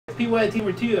PYT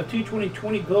number 2 of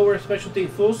 220 Glower Specialty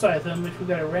full size helmets. We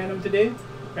got a random today.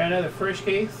 Got another fresh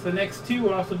case. The next two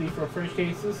will also be for fresh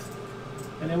cases.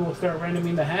 And then we'll start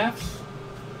randoming the halves.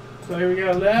 So here we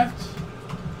go, left,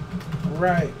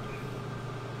 right.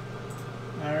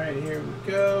 Alright, here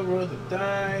we go. Roll the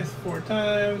dice 4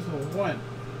 times. 1,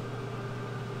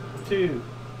 2,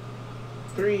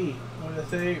 3. What did I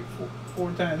say?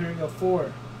 4 times. Here we go,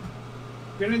 4.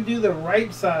 We're gonna do the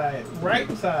right side. Right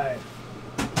side.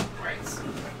 Right side.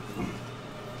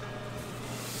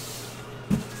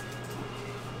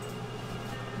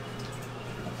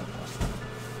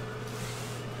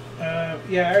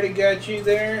 Yeah, I already got you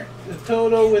there. The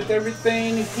total with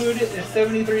everything included is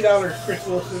 $73, Chris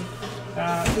Wilson.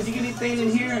 Did you get anything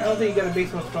in here? I don't think you got a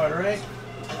baseball spot, right?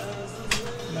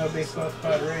 No baseball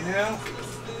spot right now.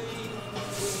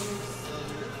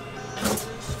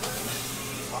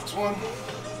 Box 1.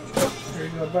 Here we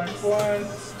go, box 1.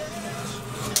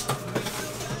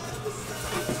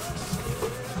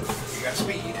 You got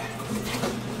speed.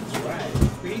 That's right.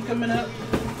 Speed coming up.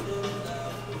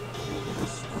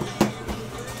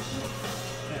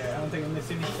 Yeah, I don't think I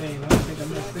missed anything. I don't think I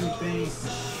missed anything.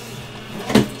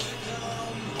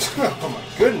 Oh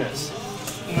my goodness.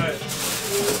 What?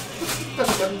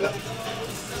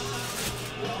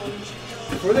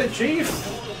 For the Chiefs.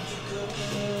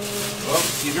 Well,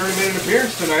 he's already made an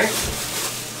appearance tonight.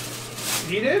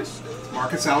 He did?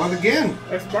 Marcus Allen again.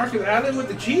 That's Marcus Allen with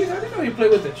the Chiefs? I didn't know he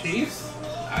played with the Chiefs.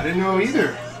 I didn't know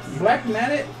either. Black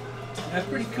Matted. That's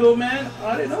pretty cool, man.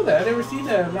 I didn't know that. I never seen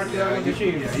that Marcus Allen with the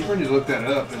Chiefs. Yeah, you need to look that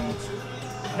up and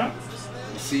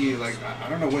see, like, I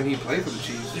don't know when he played for the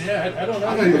Chiefs. Yeah, I don't know.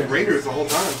 I thought he was Raiders the whole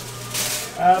time.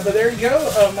 But there you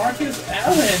go. Marcus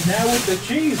Allen now with the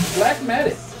Chiefs. Black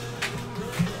Matted.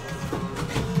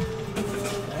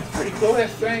 That's pretty cool.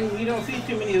 That's thing. You don't see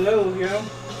too many of those, you know?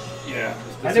 Yeah.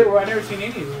 I never seen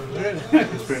any of those. Really.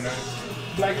 It's pretty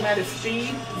nice. Black Matted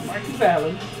Speed. Marcus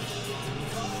Allen.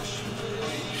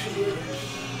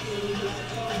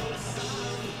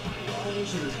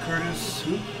 This is Curtis.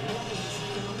 Who?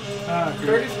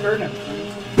 Curtis Burnham.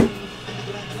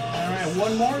 Alright,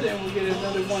 one more, then we'll get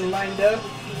another one lined up.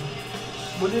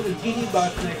 We'll do the TD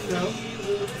box next, though.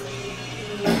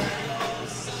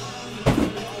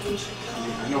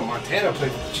 I know Montana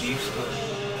played for the Chiefs, but I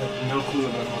have no clue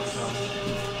about Marcus Allen.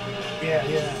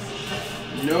 Yeah.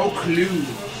 No clue.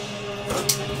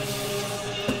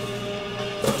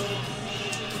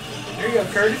 There you go,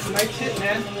 Curtis. Nice hit,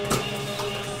 man.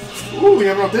 Ooh, we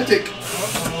have an authentic.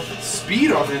 Uh-oh.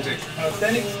 Speed authentic.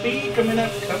 Authentic Speed coming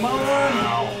up. Come on.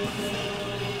 Wow.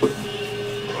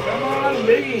 Come on,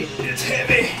 Biggie. It's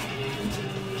heavy.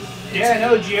 Yeah, I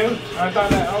know, Gio. I thought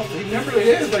that also. Remember, it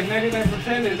is like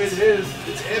 99% if it is.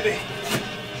 It's heavy.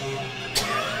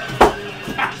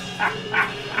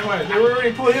 What, they were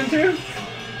already pulled in too?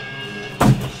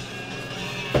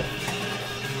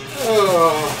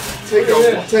 Oh,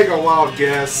 take a wild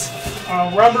guess.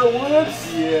 Robert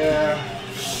Woods? Yeah.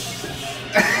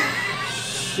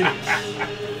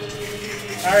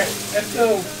 Alright, let's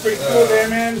go. Pretty cool there,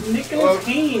 man. Nicholas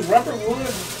Keane, Robert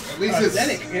Woods. At least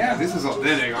authentic, it's, yeah. This is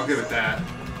authentic, I'll give it that.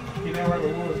 You know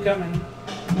Robert Woods was coming.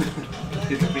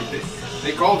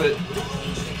 They called it.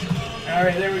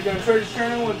 Alright, there we go. Curtis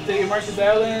Turner with the Marcus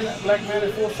Allen, Black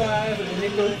Matter full size, and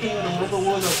Nicholas Keane with the Robert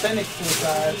Woods authentic full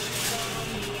size.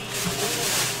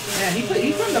 Man, he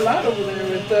learned a lot over there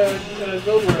with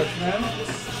Gold Rush, man.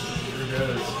 Sure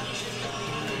does.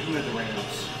 Who had the Rams?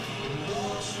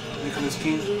 Nicholas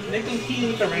Keane? Nicholas Keane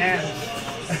with the Rams.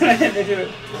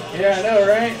 Yeah, I know,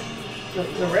 right?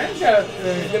 The Rams got a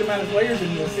good amount of players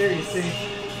in the series, see.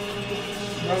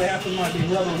 Probably half of them might be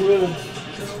Robert Woods.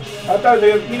 I thought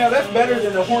that's better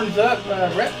than the horns up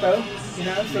rep though. You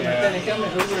know, so Yeah. authentic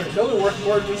helmet. Those are worth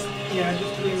more just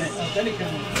being an authentic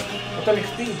helmet. Authentic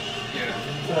Speed. Yeah.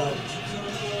 So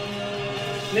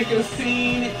Nicholas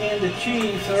Keane and the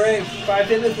Chiefs. Alright, 5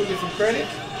 hitters, we'll get some credit.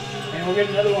 And we'll get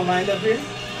another one lined up here.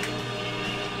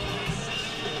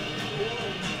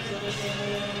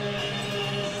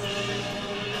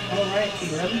 Alright,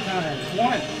 11 times.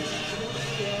 1,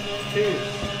 2,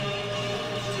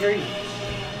 3,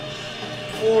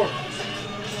 4,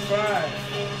 5,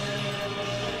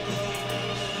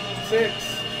 6,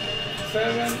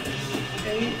 7,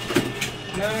 8,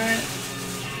 9,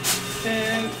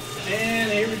 10,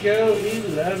 and here we go,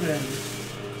 11.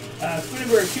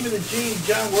 Spoonerberg, Team of the G,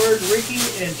 John Word, Ricky,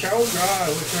 and Charles Rod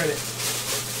with credit.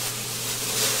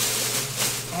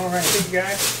 Alright, thank you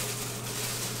guys.